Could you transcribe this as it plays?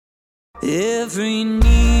Every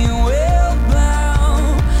knee will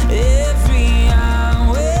bow, every eye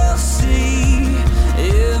will see,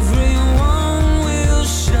 everyone will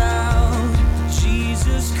shout,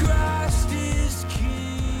 Jesus Christ is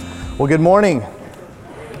King. Well, good morning.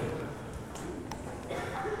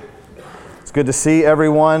 It's good to see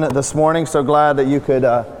everyone this morning. So glad that you could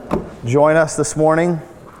join us this morning.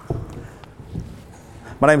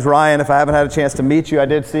 My name's Ryan. If I haven't had a chance to meet you, I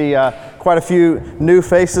did see quite a few new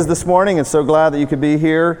faces this morning, and so glad that you could be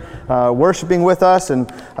here worshiping with us. And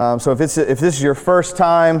so if this is your first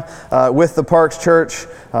time with the Parks Church,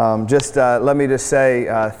 let me just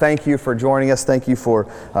say thank you for joining us. Thank you for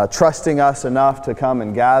trusting us enough to come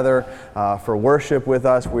and gather for worship with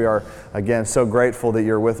us. We are, again, so grateful that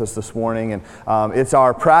you're with us this morning. And it's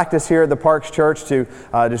our practice here at the Parks Church to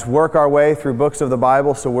just work our way through books of the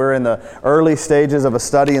Bible. So we're in the early stages of a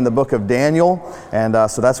study in the book of Daniel. And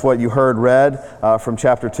so that's what you heard read from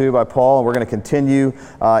chapter 2 by Paul. And we're going to continue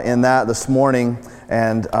in that this morning.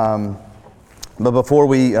 And but before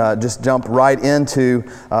we just jump right into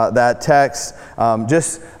that text,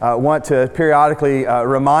 want to periodically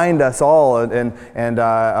remind us all and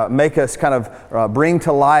make us kind of bring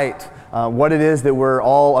to light what it is that we're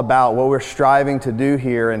all about, what we're striving to do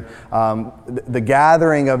here. And the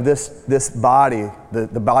gathering of this body,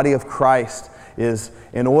 the body of Christ, is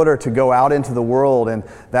in order to go out into the world. And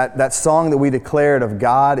that song that we declared of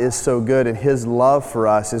God is so good and His love for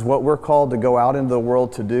us is what we're called to go out into the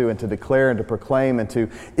world to do and to declare and to proclaim and to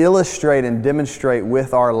illustrate and demonstrate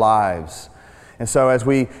with our lives. And so as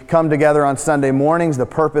we come together on Sunday mornings, the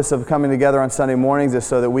purpose of coming together on Sunday mornings is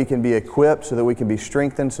so that we can be equipped, so that we can be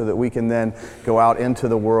strengthened, so that we can then go out into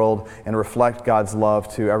the world and reflect God's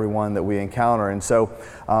love to everyone that we encounter. And so,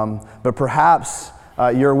 but perhaps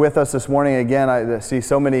you're with us this morning. Again, I see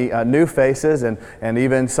so many new faces and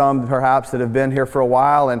even some perhaps that have been here for a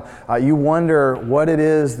while, and you wonder what it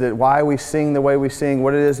is why we sing the way we sing,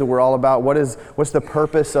 what it is that we're all about, what's the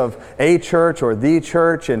purpose of a church or the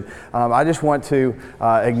church. And I just want to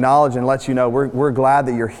acknowledge and let you know we're glad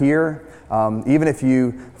that you're here. Even if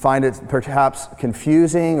you find it perhaps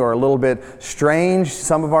confusing or a little bit strange,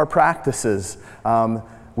 some of our practices,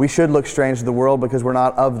 we should look strange to the world because we're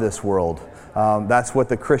not of this world. That's what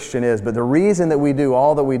the Christian is. But the reason that we do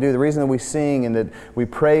all that we do, the reason that we sing and that we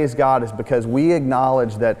praise God is because we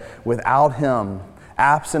acknowledge that without Him,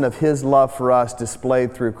 absent of His love for us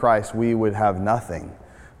displayed through Christ, we would have nothing.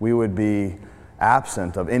 We would be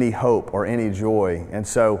absent of any hope or any joy. And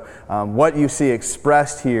so what you see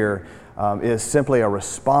expressed here is simply a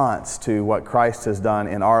response to what Christ has done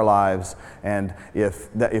in our lives. And if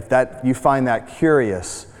you find that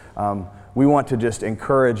curious, we want to just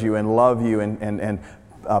encourage you and love you and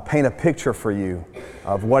paint a picture for you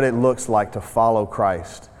of what it looks like to follow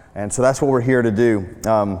Christ. And so that's what we're here to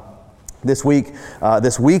do. This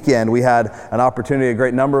weekend, we had an opportunity, a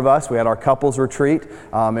great number of us. We had our couples retreat.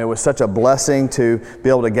 It was such a blessing to be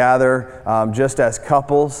able to gather just as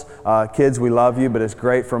couples. Kids, we love you, but it's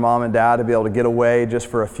great for mom and dad to be able to get away just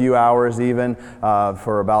for a few hours even,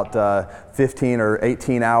 for about 15 or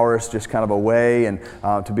 18 hours just kind of away, and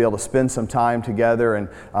to be able to spend some time together. And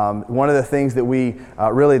one of the things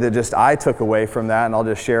that I took away from that, and I'll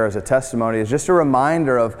just share as a testimony, is just a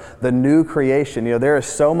reminder of the new creation. You know, there is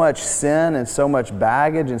so much sin and so much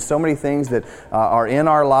baggage and so many things that are in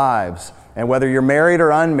our lives. And whether you're married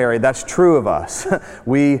or unmarried, that's true of us.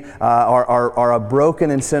 We are a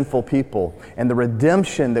broken and sinful people. And the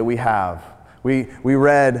redemption that we have, we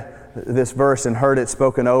read this verse and heard it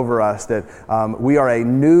spoken over us that we are a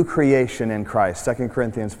new creation in Christ. 2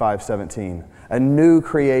 Corinthians 5:17. A new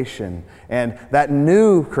creation. And that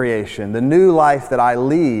new creation, the new life that I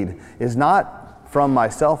lead, is not from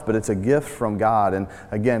myself, but it's a gift from God. And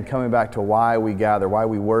again, coming back to why we gather, why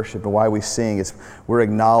we worship, and why we sing, we're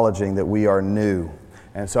acknowledging that we are new.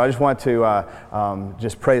 And so I just want to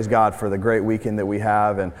just praise God for the great weekend that we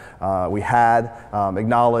have and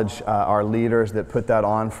acknowledge our leaders that put that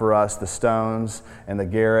on for us, the Stones and the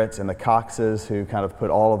Garretts and the Coxes, who kind of put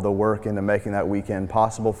all of the work into making that weekend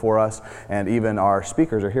possible for us. And even our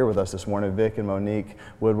speakers are here with us this morning. Vic and Monique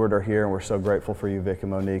Woodward are here, and we're so grateful for you, Vic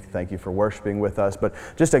and Monique. Thank you for worshiping with us. But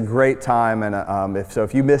just a great time, and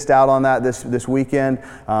if you missed out on that this weekend,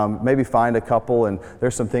 maybe find a couple, and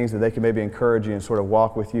there's some things that they can maybe encourage you and sort of walk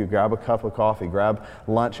with you. Grab a cup of coffee, grab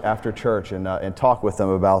lunch after church, and talk with them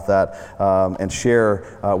about that and share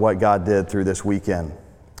what God did through this weekend.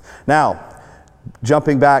 Now,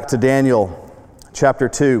 jumping back to Daniel chapter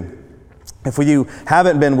 2. If you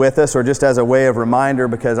haven't been with us, or just as a way of reminder,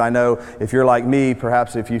 because I know if you're like me,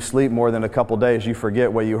 perhaps if you sleep more than a couple days, you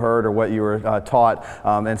forget what you heard or what you were taught.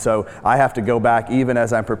 And so I have to go back even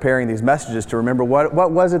as I'm preparing these messages to remember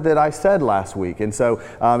what was it that I said last week. And so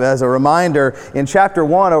as a reminder, in chapter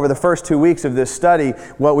 1, over the first 2 weeks of this study,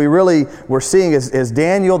 what we really were seeing is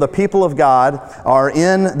Daniel, the people of God, are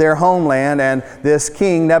in their homeland, and this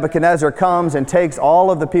king Nebuchadnezzar comes and takes all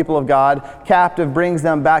of the people of God captive, brings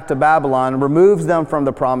them back to Babylon, removes them from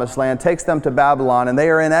the promised land, takes them to Babylon, and they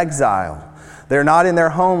are in exile. They're not in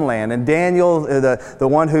their homeland. And Daniel, the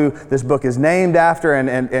one who this book is named after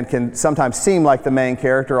and can sometimes seem like the main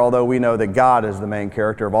character, although we know that God is the main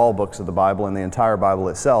character of all books of the Bible and the entire Bible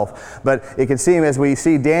itself. But it can seem, as we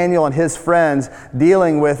see Daniel and his friends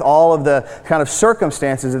dealing with all of the kind of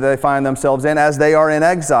circumstances that they find themselves in as they are in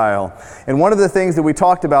exile. And one of the things that we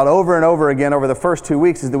talked about over and over again over the first 2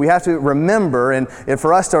 weeks is that we have to remember, and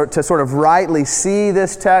for us to sort of rightly see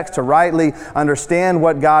this text, to rightly understand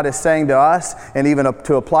what God is saying to us, and even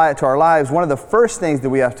to apply it to our lives, one of the first things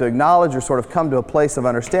that we have to acknowledge or sort of come to a place of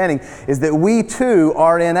understanding is that we too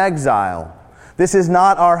are in exile. This is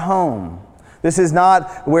not our home. This is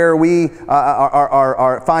not where we find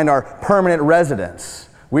our permanent residence.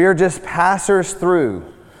 We are just passers through,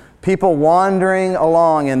 people wandering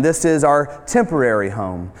along, and this is our temporary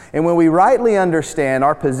home. And when we rightly understand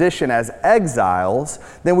our position as exiles,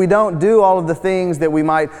 then we don't do all of the things that we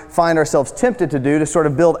might find ourselves tempted to do to sort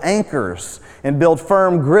of build anchors and build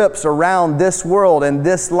firm grips around this world and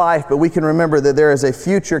this life. But we can remember that there is a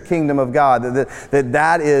future kingdom of God,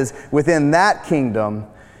 that is within that kingdom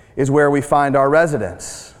is where we find our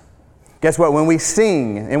residence. Guess what? When we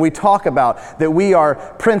sing and we talk about that we are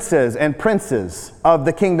princes and princes of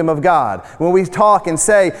the kingdom of God, when we talk and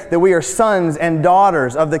say that we are sons and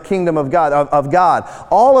daughters of the kingdom of God,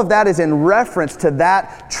 all of that is in reference to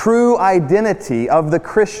that true identity of the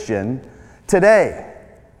Christian today.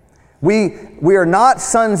 We are not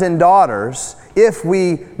sons and daughters if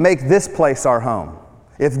we make this place our home,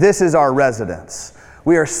 if this is our residence.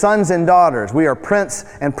 We are sons and daughters. We are prince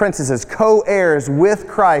and princesses, co-heirs with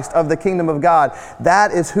Christ of the kingdom of God. That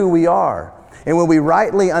is who we are. And when we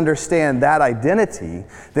rightly understand that identity,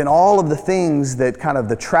 then all of the things that kind of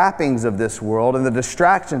the trappings of this world and the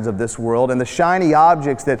distractions of this world and the shiny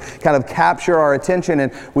objects that kind of capture our attention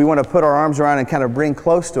and we want to put our arms around and kind of bring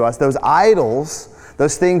close to us, those idols,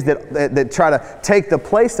 those things that try to take the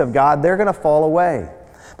place of God, they're going to fall away.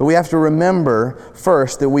 But we have to remember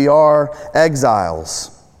first that we are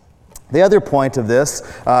exiles. The other point of this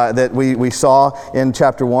that we saw in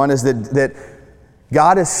chapter 1 is that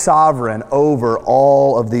God is sovereign over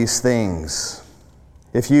all of these things.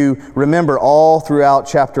 If you remember all throughout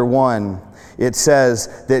chapter 1, it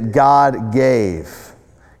says that God gave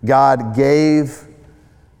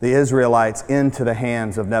the Israelites into the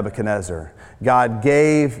hands of Nebuchadnezzar. God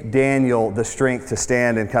gave Daniel the strength to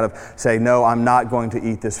stand and kind of say, no, I'm not going to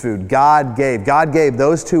eat this food. God gave.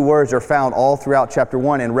 Those two words are found all throughout chapter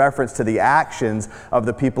 1 in reference to the actions of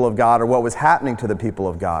the people of God or what was happening to the people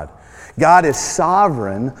of God. God is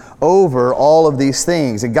sovereign over all of these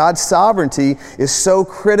things. And God's sovereignty is so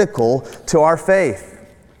critical to our faith.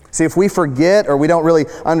 See, if we forget or we don't really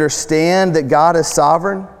understand that God is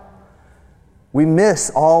sovereign, we miss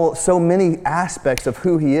so many aspects of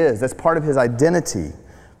who He is. That's part of His identity,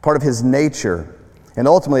 part of His nature. And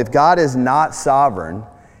ultimately, if God is not sovereign,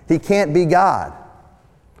 He can't be God.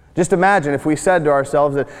 Just imagine if we said to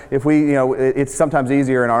ourselves that if we, it's sometimes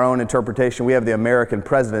easier in our own interpretation. We have the American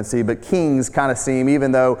presidency, but kings kind of seem,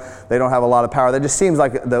 even though they don't have a lot of power, that just seems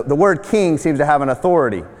like the word king seems to have an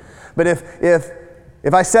authority. But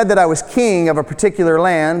if I said that I was king of a particular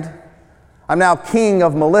land, I'm now king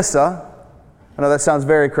of Melissa. I know that sounds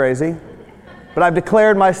very crazy, but I've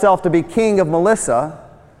declared myself to be king of Melissa,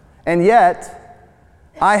 and yet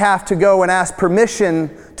I have to go and ask permission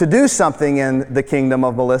to do something in the kingdom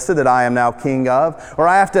of Melissa that I am now king of, or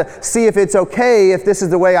I have to see if it's okay if this is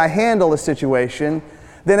the way I handle a situation.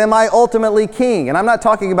 Then am I ultimately king? And I'm not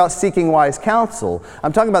talking about seeking wise counsel.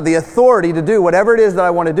 I'm talking about the authority to do whatever it is that I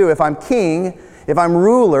want to do. If I'm king, if I'm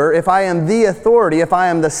ruler, if I am the authority, if I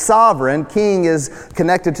am the sovereign, king is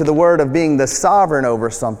connected to the word of being the sovereign over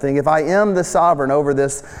something. If I am the sovereign over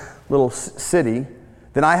this little city,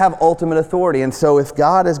 then I have ultimate authority. And so if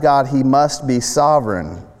God is God, He must be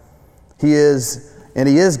sovereign. He is, and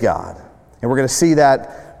He is God. And we're going to see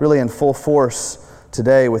that really in full force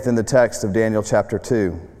today within the text of Daniel chapter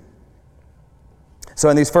 2. So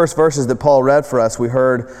in these first verses that Paul read for us, we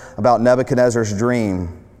heard about Nebuchadnezzar's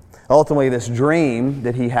dream. Ultimately, this dream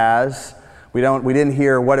that he has, we didn't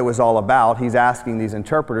hear what it was all about. He's asking these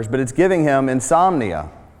interpreters, but it's giving him insomnia.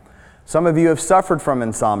 Some of you have suffered from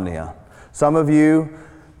insomnia. Some of you,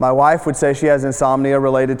 my wife would say she has insomnia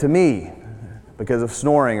related to me because of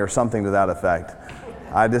snoring or something to that effect.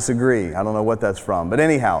 I disagree. I don't know what that's from. But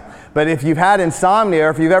anyhow, but if you've had insomnia or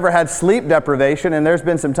if you've ever had sleep deprivation, and there's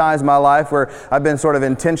been some times in my life where I've been sort of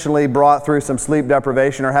intentionally brought through some sleep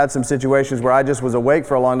deprivation or had some situations where I just was awake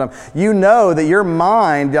for a long time, you know that your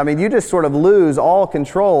mind, you just sort of lose all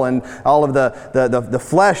control, and all of the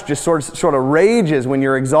flesh just sort of rages when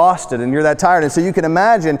you're exhausted and you're that tired. And so you can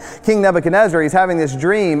imagine King Nebuchadnezzar, he's having this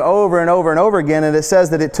dream over and over and over again, and it says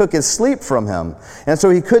that it took his sleep from him. And so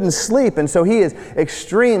he couldn't sleep, and so he is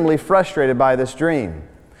extremely frustrated by this dream.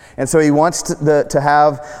 And so he wants to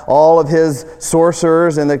have all of his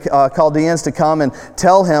sorcerers and the Chaldeans to come and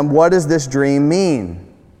tell him, what does this dream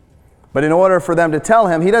mean? But in order for them to tell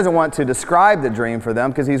him, he doesn't want to describe the dream for them,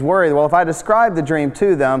 because he's worried, well, if I describe the dream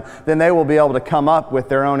to them, then they will be able to come up with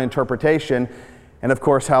their own interpretation. And of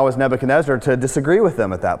course, how is Nebuchadnezzar to disagree with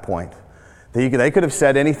them at that point? They could have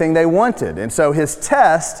said anything they wanted. And so his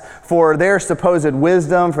test for their supposed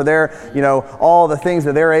wisdom, for their, all the things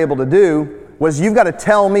that they're able to do, was, you've got to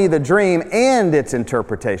tell me the dream and its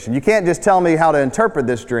interpretation. You can't just tell me how to interpret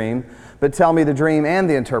this dream, but tell me the dream and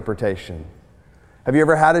the interpretation. Have you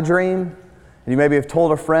ever had a dream? And you maybe have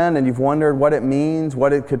told a friend and you've wondered what it means,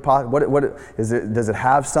 what it could does it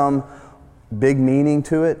have some big meaning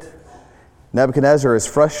to it? Nebuchadnezzar is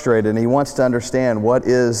frustrated and he wants to understand, what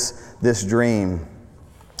is this dream?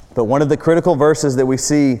 But one of the critical verses that we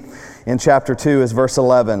see in chapter 2 is verse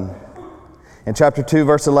 11. In chapter 2,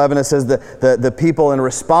 verse 11, it says that the people, in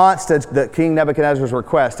response to King Nebuchadnezzar's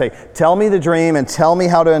request, say, tell me the dream and tell me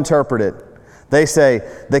how to interpret it. They say,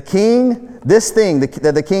 this thing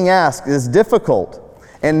that the king asks is difficult,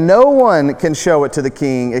 and no one can show it to the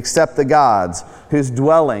king except the gods, whose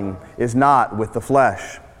dwelling is not with the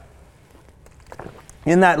flesh.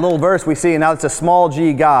 In that little verse we see, now it's a small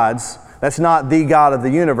g gods. That's not the God of the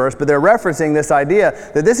universe, but they're referencing this idea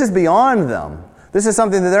that this is beyond them. This is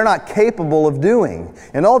something that they're not capable of doing.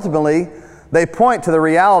 And ultimately, they point to the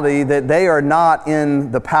reality that they are not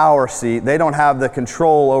in the power seat. They don't have the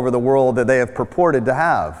control over the world that they have purported to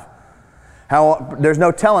have. There's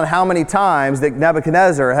no telling how many times that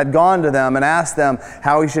Nebuchadnezzar had gone to them and asked them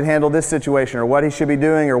how he should handle this situation, or what he should be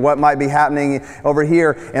doing, or what might be happening over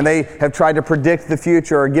here. And they have tried to predict the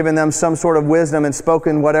future, or given them some sort of wisdom and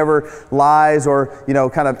spoken whatever lies or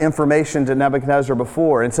kind of information to Nebuchadnezzar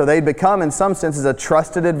before. And so they become, in some senses, a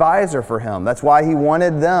trusted advisor for him. That's why he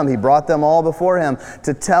wanted them. He brought them all before him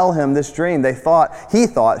to tell him this dream. He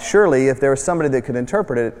thought, surely if there was somebody that could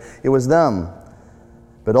interpret it, it was them.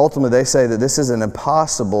 But ultimately they say that this is an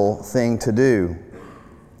impossible thing to do.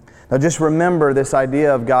 Now just remember this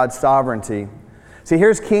idea of God's sovereignty. See,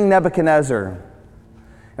 here's King Nebuchadnezzar. And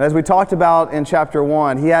as we talked about in chapter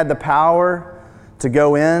 1, he had the power to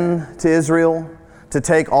go in to Israel, to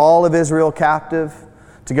take all of Israel captive,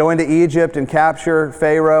 to go into Egypt and capture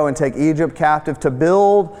Pharaoh and take Egypt captive, to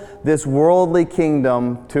build this worldly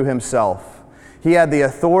kingdom to himself. He had the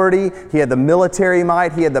authority, he had the military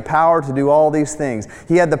might, he had the power to do all these things.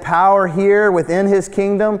 He had the power here within his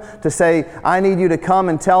kingdom to say, I need you to come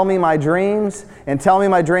and tell me my dreams, and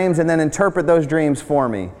then interpret those dreams for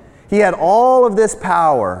me. He had all of this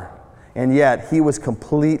power, and yet he was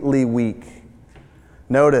completely weak.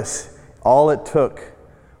 Notice, all it took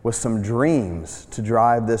was some dreams to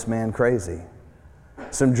drive this man crazy.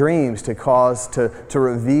 Some dreams to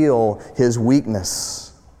reveal his weakness.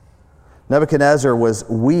 Nebuchadnezzar was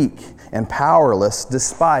weak and powerless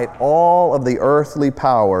despite all of the earthly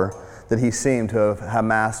power that he seemed to have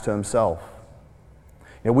amassed to himself.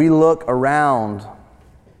 We look around,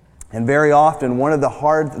 and very often one of the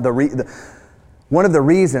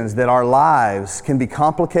reasons that our lives can be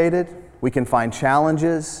complicated, we can find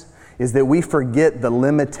challenges, is that we forget the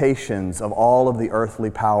limitations of all of the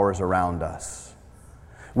earthly powers around us.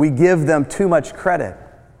 We give them too much credit.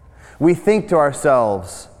 We think to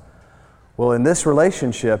ourselves, well, in this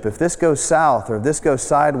relationship, if this goes south or if this goes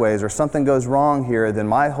sideways or something goes wrong here, then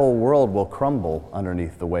my whole world will crumble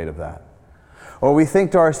underneath the weight of that. Or we think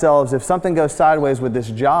to ourselves, if something goes sideways with this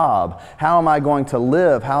job, how am I going to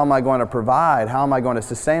live? How am I going to provide? How am I going to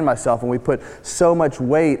sustain myself? And we put so much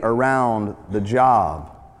weight around the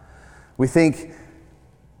job. We think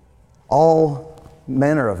all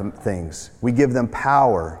manner of things. We give them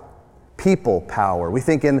power. People power. We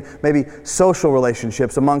think in maybe social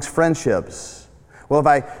relationships, amongst friendships. Well, if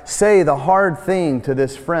I say the hard thing to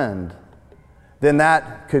this friend, then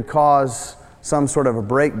that could cause some sort of a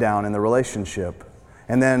breakdown in the relationship.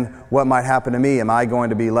 And then what might happen to me? Am I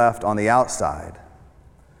going to be left on the outside?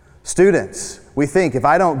 Students, we think if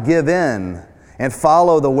I don't give in and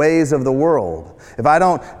follow the ways of the world, if I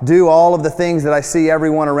don't do all of the things that I see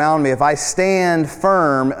everyone around me, if I stand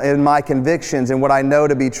firm in my convictions and what I know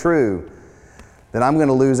to be true, then I'm going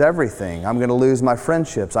to lose everything. I'm going to lose my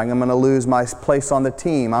friendships. I'm going to lose my place on the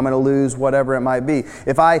team. I'm going to lose whatever it might be.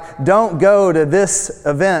 If I don't go to this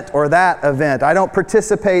event or that event, I don't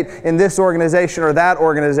participate in this organization or that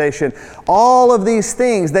organization, all of these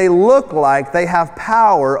things, they look like they have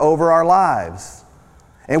power over our lives.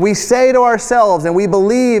 And we say to ourselves, and we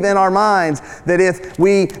believe in our minds, that if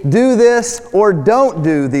we do this or don't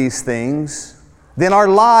do these things, then our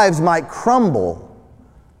lives might crumble.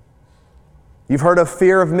 You've heard of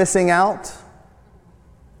fear of missing out?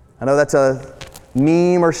 I know that's a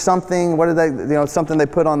meme or something. What did they, something they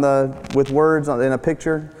put on with words in a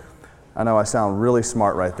picture? I know I sound really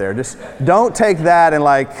smart right there. Just don't take that and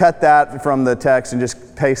cut that from the text and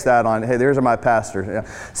just paste that on. Hey, there's my pastor.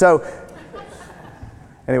 Yeah. So,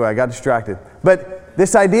 anyway, I got distracted. But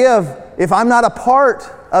this idea of if I'm not a part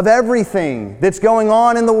of everything that's going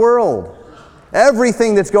on in the world,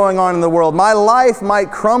 everything that's going on in the world, my life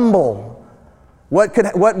might crumble.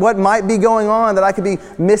 What might be going on that I could be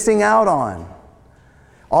missing out on?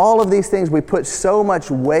 All of these things, we put so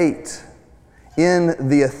much weight in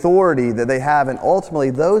the authority that they have, and ultimately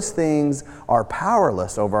those things are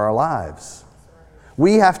powerless over our lives.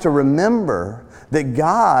 We have to remember that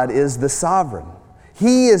God is the sovereign.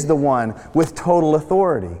 He is the one with total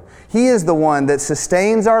authority. He is the one that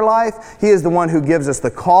sustains our life. He is the one who gives us the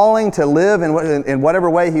calling to live in whatever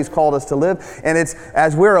way He's called us to live. And it's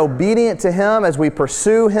as we're obedient to Him, as we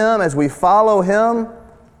pursue Him, as we follow Him,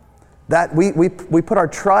 that we put our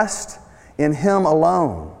trust in Him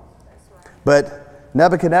alone. But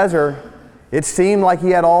Nebuchadnezzar, it seemed like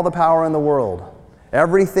he had all the power in the world.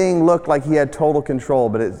 Everything looked like he had total control,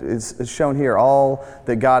 but it's shown here. All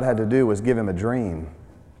that God had to do was give him a dream.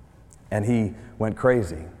 And he went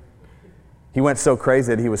crazy. He went so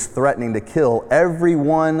crazy that he was threatening to kill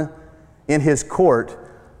everyone in his court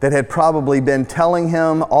that had probably been telling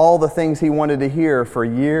him all the things he wanted to hear for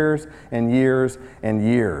years and years and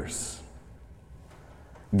years.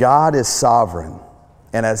 God is sovereign.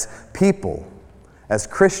 And as people, as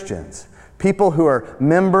Christians, people who are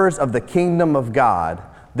members of the kingdom of God,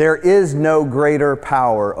 there is no greater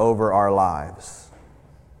power over our lives.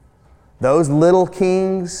 Those little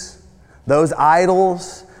kings, those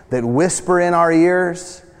idols that whisper in our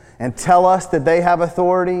ears and tell us that they have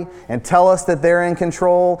authority and tell us that they're in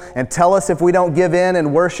control and tell us if we don't give in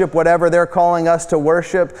and worship whatever they're calling us to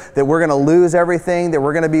worship, that we're going to lose everything, that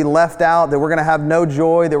we're going to be left out, that we're going to have no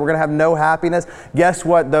joy, that we're going to have no happiness. Guess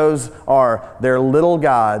what those are? They're little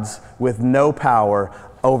gods with no power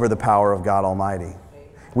over the power of God Almighty.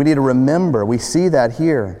 We need to remember, we see that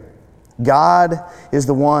here. God is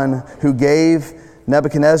the one who gave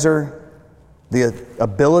Nebuchadnezzar the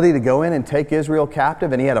ability to go in and take Israel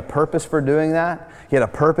captive, and he had a purpose for doing that. He had a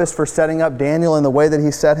purpose for setting up Daniel in the way that he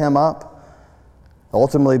set him up.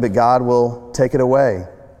 Ultimately, but God will take it away,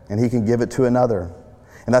 and he can give it to another.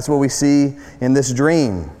 And that's what we see in this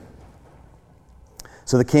dream.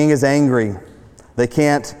 So the king is angry. They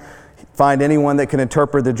can't find anyone that can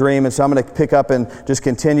interpret the dream. And so I'm going to pick up and just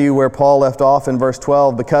continue where Paul left off in verse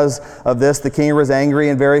 12. Because of this, the king was angry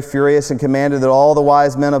and very furious and commanded that all the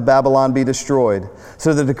wise men of Babylon be destroyed.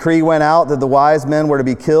 So the decree went out that the wise men were to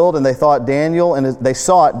be killed, and they sought Daniel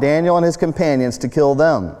and his companions to kill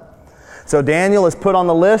them. So Daniel is put on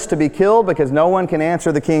the list to be killed because no one can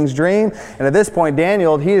answer the king's dream. And at this point,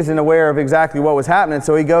 Daniel, he isn't aware of exactly what was happening.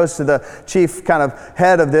 So he goes to the chief kind of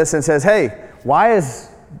head of this and says, hey, why is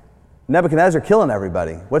Nebuchadnezzar killing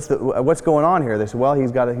everybody? What's going on here? They said, well,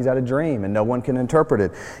 he's had a dream and no one can interpret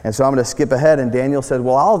it. And so I'm going to skip ahead, and Daniel said,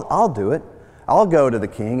 well, I'll do it. I'll go to the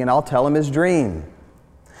king and I'll tell him his dream.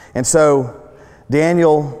 And so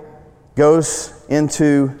Daniel goes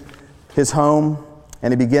into his home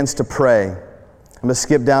and he begins to pray. I'm going to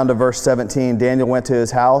skip down to verse 17. Daniel went to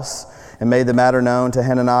his house and made the matter known to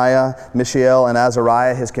Hananiah, Mishael, and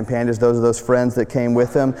Azariah, his companions, those friends that came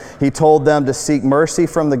with him. He told them to seek mercy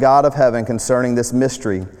from the God of heaven concerning this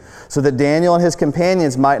mystery, so that Daniel and his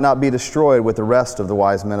companions might not be destroyed with the rest of the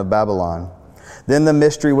wise men of Babylon. Then the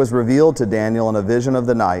mystery was revealed to Daniel in a vision of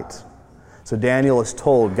the night. So Daniel is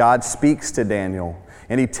told, God speaks to Daniel,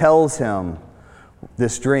 and he tells him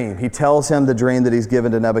this dream. He tells him the dream that he's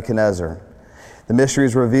given to Nebuchadnezzar. The mystery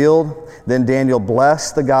is revealed. Then Daniel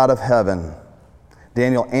blessed the God of heaven.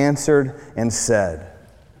 Daniel answered and said,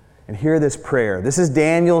 and hear this prayer. This is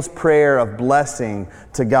Daniel's prayer of blessing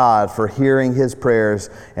to God for hearing his prayers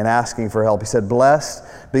and asking for help. He said, blessed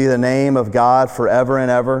be the name of God forever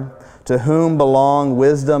and ever, to whom belong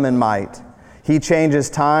wisdom and might. He changes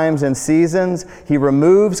times and seasons. He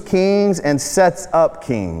removes kings and sets up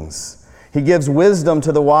kings. He gives wisdom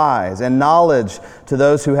to the wise and knowledge to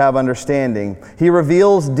those who have understanding. He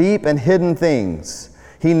reveals deep and hidden things.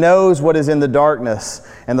 He knows what is in the darkness,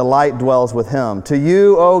 and the light dwells with him. To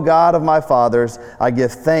you, O God of my fathers, I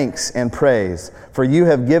give thanks and praise, for you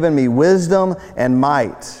have given me wisdom and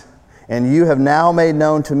might, and you have now made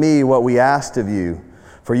known to me what we asked of you,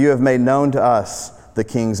 for you have made known to us the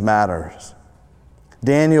king's matters.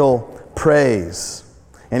 Daniel prays,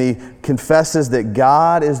 and he confesses that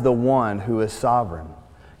God is the one who is sovereign.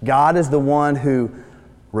 God is the one who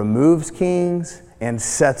removes kings and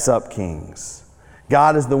sets up kings.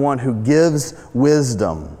 God is the one who gives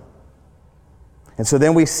wisdom. And so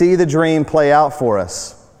then we see the dream play out for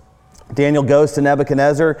us. Daniel goes to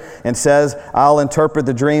Nebuchadnezzar and says, I'll interpret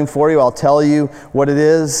the dream for you. I'll tell you what it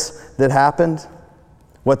is that happened,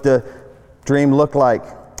 what the dream looked like.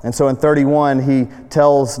 And so in 31, he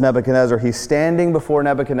tells Nebuchadnezzar, he's standing before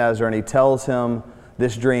Nebuchadnezzar, and he tells him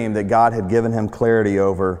this dream that God had given him clarity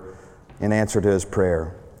over in answer to his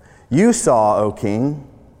prayer. You saw, O king,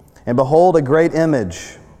 and behold, a great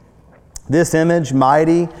image. This image,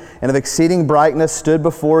 mighty and of exceeding brightness, stood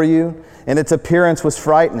before you, and its appearance was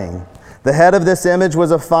frightening. The head of this image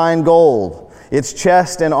was of fine gold, its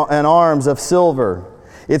chest and arms of silver,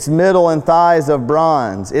 its middle and thighs of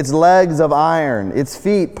bronze, its legs of iron, its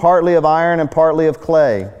feet partly of iron and partly of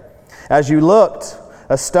clay. As you looked,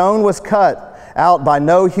 a stone was cut out by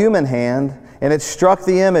no human hand, and it struck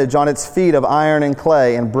the image on its feet of iron and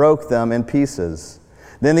clay and broke them in pieces.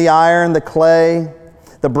 Then the iron, the clay,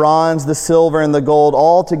 the bronze, the silver, and the gold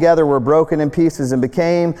all together were broken in pieces and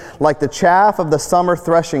became like the chaff of the summer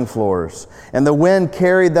threshing floors. And the wind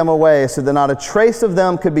carried them away so that not a trace of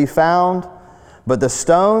them could be found. But the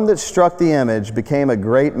stone that struck the image became a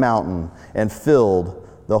great mountain and filled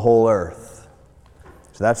the whole earth.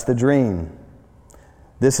 So that's the dream.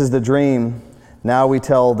 This is the dream. Now we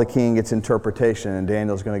tell the king its interpretation, and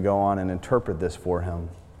Daniel's going to go on and interpret this for him.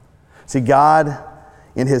 See, God,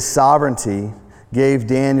 in his sovereignty, gave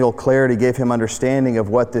Daniel clarity, gave him understanding of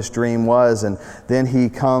what this dream was, and then he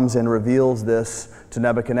comes and reveals this to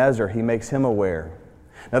Nebuchadnezzar. He makes him aware.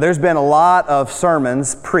 Now, there's been a lot of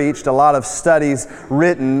sermons preached, a lot of studies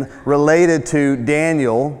written related to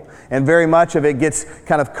Daniel, and very much of it gets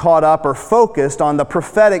kind of caught up or focused on the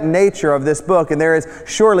prophetic nature of this book, and there is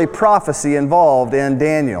surely prophecy involved in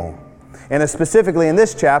Daniel. And specifically in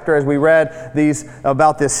this chapter, as we read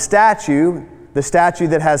about this statue, the statue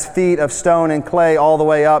that has feet of stone and clay all the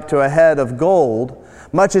way up to a head of gold,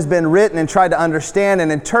 much has been written and tried to understand and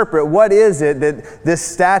interpret what is it that this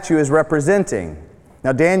statue is representing.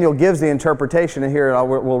 Now, Daniel gives the interpretation, and here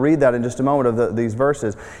we'll read that in just a moment of these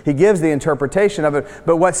verses. He gives the interpretation of it,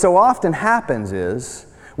 but what so often happens is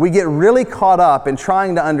we get really caught up in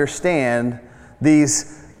trying to understand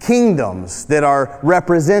these kingdoms that are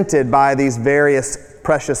represented by these various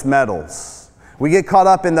precious metals. We get caught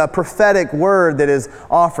up in the prophetic word that is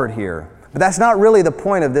offered here. But that's not really the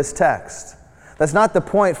point of this text. That's not the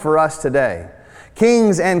point for us today.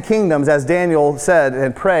 Kings and kingdoms, as Daniel said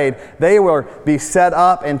and prayed, they will be set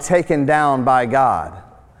up and taken down by God.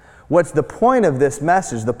 What's the point of this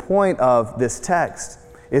message, the point of this text,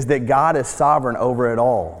 is that God is sovereign over it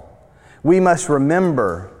all. We must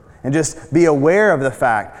remember and just be aware of the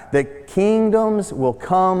fact that kingdoms will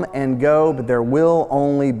come and go, but there will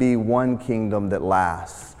only be one kingdom that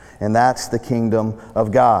lasts, and that's the kingdom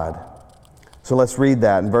of God. So let's read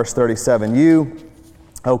that in verse 37. You,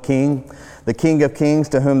 O King, the King of kings,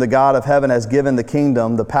 to whom the God of heaven has given the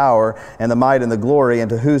kingdom, the power, and the might, and the glory, and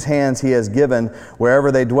to whose hands he has given,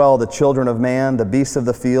 wherever they dwell, the children of man, the beasts of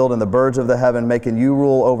the field, and the birds of the heaven, making you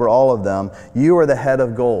rule over all of them. You are the head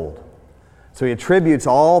of gold. So he attributes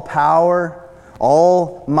all power,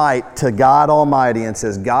 all might to God Almighty, and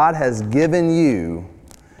says, God has given you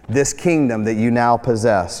this kingdom that you now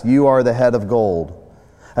possess. You are the head of gold.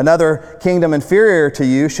 Another kingdom inferior to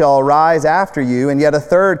you shall arise after you, and yet a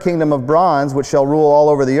third kingdom of bronze, which shall rule all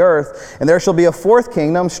over the earth. And there shall be a fourth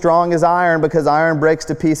kingdom, strong as iron, because iron breaks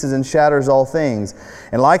to pieces and shatters all things.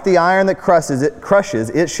 And like the iron that crushes,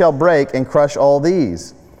 it shall break and crush all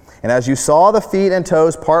these. And as you saw the feet and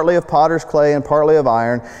toes, partly of potter's clay and partly of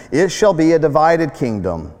iron, it shall be a divided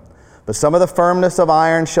kingdom. But some of the firmness of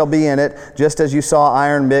iron shall be in it, just as you saw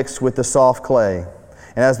iron mixed with the soft clay.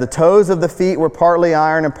 And as the toes of the feet were partly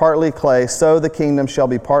iron and partly clay, so the kingdom shall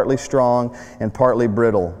be partly strong and partly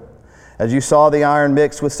brittle. As you saw the iron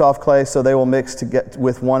mixed with soft clay, so they will mix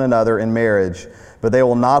with one another in marriage. But they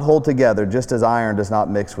will not hold together, just as iron does not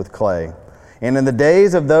mix with clay. And in the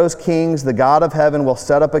days of those kings, the God of heaven will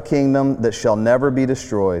set up a kingdom that shall never be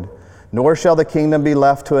destroyed. nor shall the kingdom be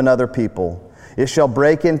left to another people. It shall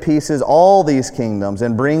break in pieces all these kingdoms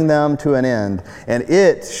and bring them to an end, and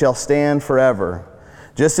it shall stand forever.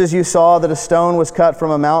 Just as you saw that a stone was cut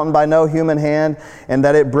from a mountain by no human hand, and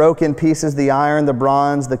that it broke in pieces the iron, the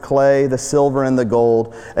bronze, the clay, the silver, and the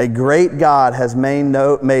gold, a great God has made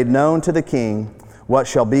known to the king what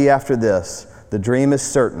shall be after this. The dream is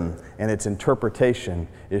certain, and its interpretation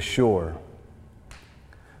is sure.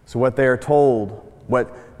 So what they are told,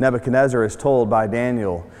 what Nebuchadnezzar is told by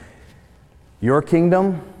Daniel, your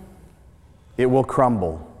kingdom, it will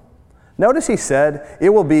crumble. Notice he said it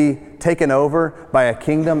will be taken over by a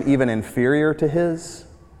kingdom even inferior to his.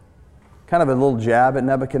 Kind of a little jab at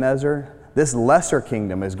Nebuchadnezzar. This lesser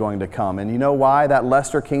kingdom is going to come. And you know why that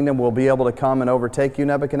lesser kingdom will be able to come and overtake you,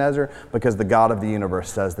 Nebuchadnezzar? Because the God of the universe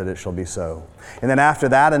says that it shall be so. And then after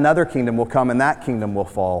that, another kingdom will come, and that kingdom will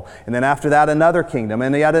fall. And then after that, another kingdom,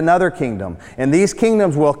 and yet another kingdom. And these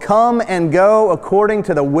kingdoms will come and go according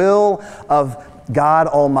to the will of God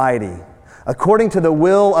Almighty, according to the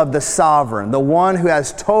will of the sovereign, the one who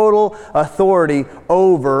has total authority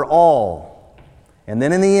over all. And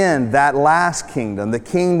then in the end, that last kingdom, the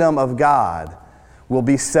kingdom of God, will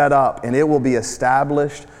be set up, and it will be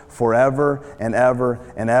established forever and ever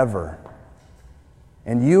and ever.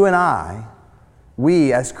 And you and I,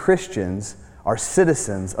 we as Christians, are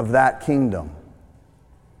citizens of that kingdom.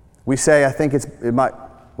 We say, I think it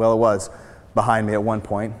was behind me at one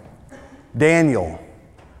point, Daniel,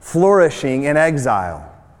 flourishing in exile,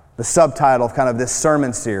 the subtitle of kind of this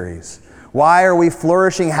sermon series. Why are we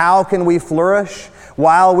flourishing? How can we flourish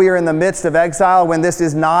while we are in the midst of exile when this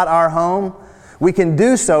is not our home? We can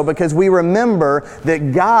do so because we remember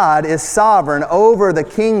that God is sovereign over the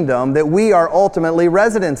kingdom that we are ultimately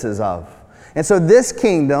residences of. And so this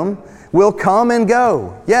kingdom will come and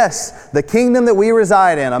go. Yes, the kingdom that we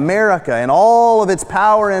reside in, America, and all of its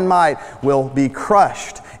power and might will be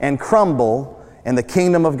crushed and crumble, and the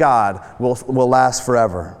kingdom of God will last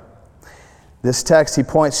forever. This text, he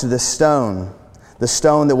points to this stone, the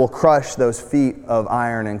stone that will crush those feet of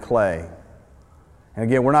iron and clay. And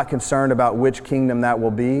again, we're not concerned about which kingdom that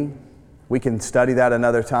will be. We can study that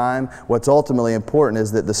another time. What's ultimately important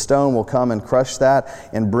is that the stone will come and crush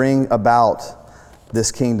that and bring about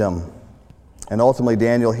this kingdom. And ultimately,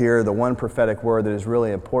 Daniel here, the one prophetic word that is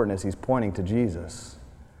really important is he's pointing to Jesus.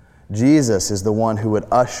 Jesus is the one who would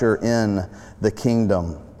usher in the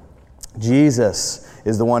kingdom. Jesus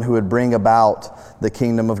is the one who would bring about the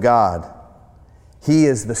kingdom of God. He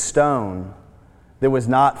is the stone that was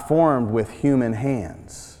not formed with human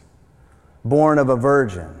hands, born of a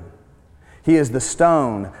virgin. He is the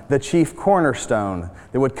stone, the chief cornerstone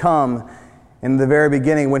that would come in the very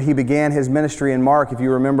beginning when he began his ministry in Mark. If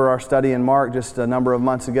you remember our study in Mark just a number of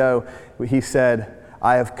months ago, he said,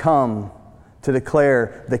 I have come to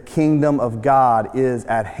declare the kingdom of God is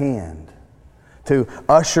at hand, to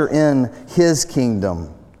usher in his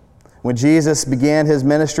kingdom. When Jesus began his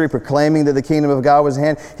ministry proclaiming that the kingdom of God was at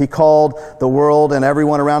hand, he called the world and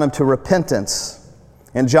everyone around him to repentance.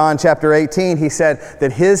 In John chapter 18, he said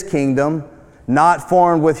that his kingdom, not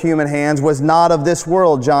formed with human hands, was not of this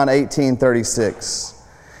world, John 18:36.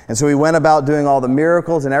 And so he went about doing all the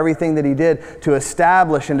miracles and everything that he did to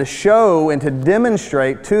establish and to show and to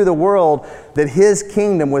demonstrate to the world that his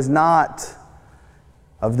kingdom was not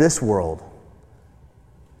of this world.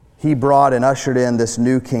 He brought and ushered in this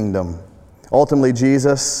new kingdom. Ultimately,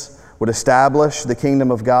 Jesus would establish the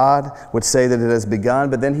kingdom of God, would say that it has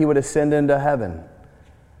begun, but then he would ascend into heaven.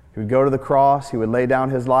 He would go to the cross, he would lay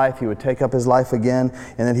down his life, he would take up his life again,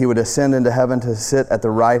 and then he would ascend into heaven to sit at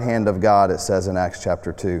the right hand of God, it says in Acts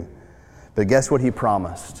chapter 2. But guess what he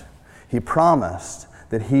promised? He promised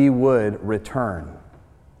that he would return.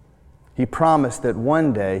 He promised that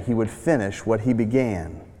one day he would finish what he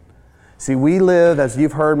began. See, we live, as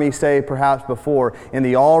you've heard me say perhaps before, in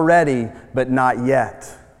the already but not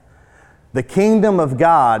yet. The kingdom of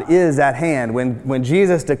God is at hand. When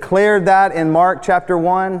Jesus declared that in Mark chapter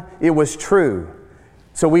 1, it was true.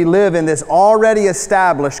 So we live in this already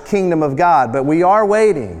established kingdom of God, but we are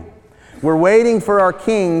waiting. We're waiting for our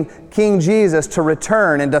King, King Jesus, to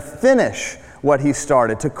return and to finish what he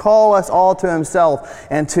started, to call us all to himself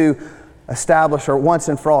and to establish or once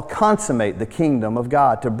and for all consummate the kingdom of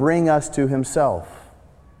God, to bring us to himself.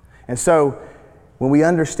 And so when we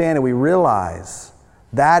understand and we realize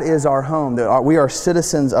that is our home, that we are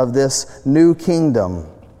citizens of this new kingdom.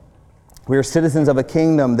 We are citizens of a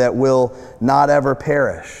kingdom that will not ever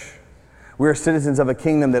perish. We are citizens of a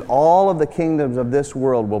kingdom that all of the kingdoms of this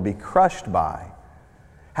world will be crushed by.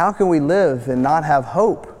 How can we live and not have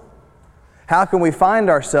hope? How can we find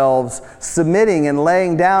ourselves submitting and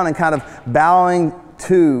laying down and kind of bowing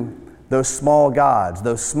to those small gods,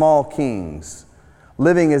 those small kings,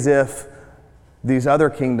 living as if these other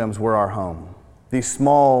kingdoms were our home. These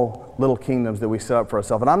small little kingdoms that we set up for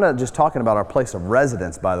ourselves. And I'm not just talking about our place of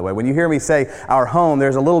residence, by the way. When you hear me say our home,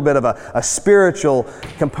 there's a little bit of a spiritual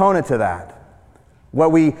component to that.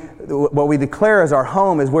 What we declare as our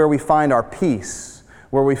home is where we find our peace,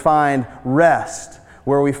 where we find rest,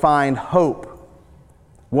 where we find hope.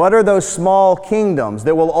 What are those small kingdoms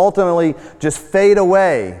that will ultimately just fade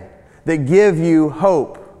away, that give you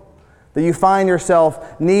hope, that you find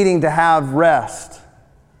yourself needing to have rest?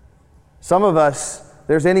 Some of us,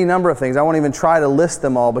 there's any number of things. I won't even try to list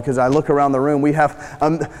them all because I look around the room. We have,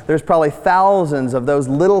 there's probably thousands of those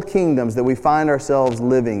little kingdoms that we find ourselves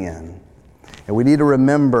living in. And we need to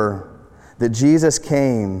remember that Jesus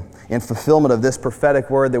came in fulfillment of this prophetic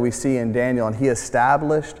word that we see in Daniel, and He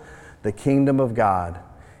established the kingdom of God.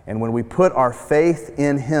 And when we put our faith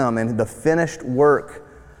in Him and the finished work,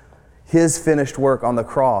 His finished work on the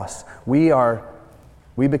cross, we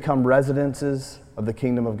become residences of the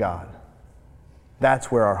kingdom of God.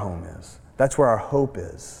 That's where our home is. That's where our hope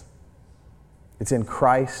is. It's in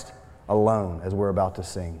Christ alone, as we're about to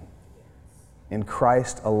sing. In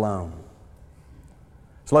Christ alone.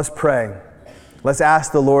 So let's pray. Let's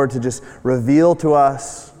ask the Lord to just reveal to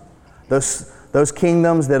us those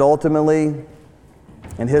kingdoms that ultimately,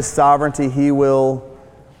 in His sovereignty, He will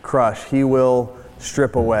crush. He will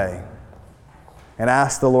strip away. And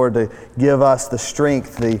ask the Lord to give us the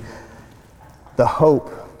strength, the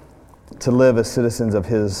hope to live as citizens of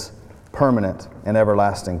His permanent and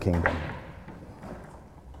everlasting kingdom.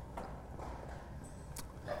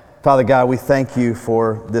 Father God, we thank You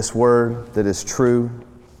for this word that is true,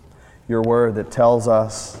 Your word that tells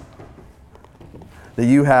us that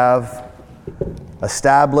You have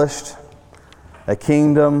established a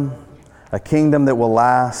kingdom that will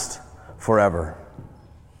last forever.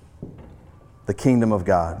 The kingdom of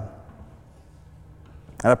God.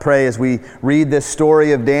 And I pray as we read this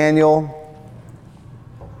story of Daniel,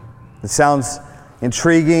 it sounds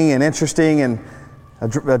intriguing and interesting and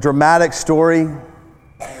a dramatic story.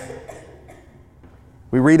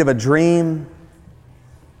 We read of a dream,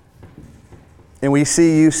 and we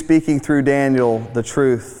see You speaking through Daniel the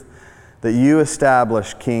truth that You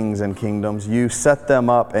establish kings and kingdoms. You set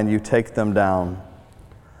them up and You take them down.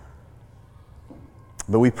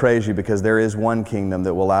 But we praise You because there is one kingdom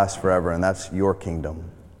that will last forever, and that's Your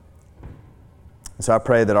kingdom. And so I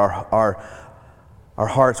pray that our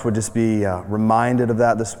hearts would just be reminded of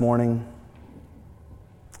that this morning,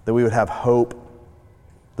 that we would have hope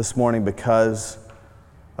this morning because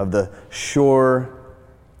of the sure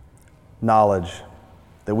knowledge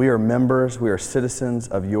that we are members, we are citizens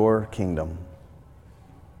of Your kingdom.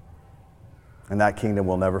 And that kingdom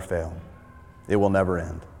will never fail. It will never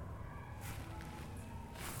end.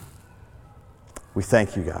 We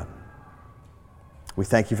thank You, God. We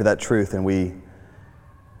thank You for that truth, and we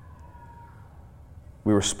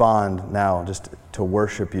respond now just to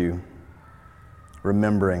worship You,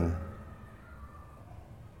 remembering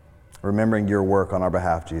Your work on our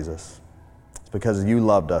behalf, Jesus. It's because You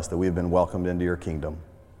loved us that we've been welcomed into Your kingdom.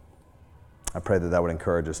 I pray that would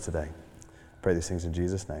encourage us today. I pray these things in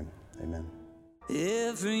Jesus' name. Amen.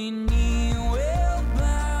 Every knee will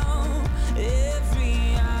bow,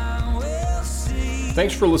 every eye will see.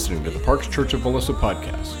 Thanks for listening to the Parks Church of Melissa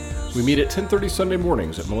podcast. We meet at 10:30 Sunday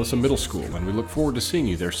mornings at Melissa Middle School, and we look forward to seeing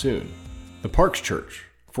you there soon. The Parks Church,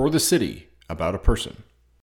 for the city, about a person.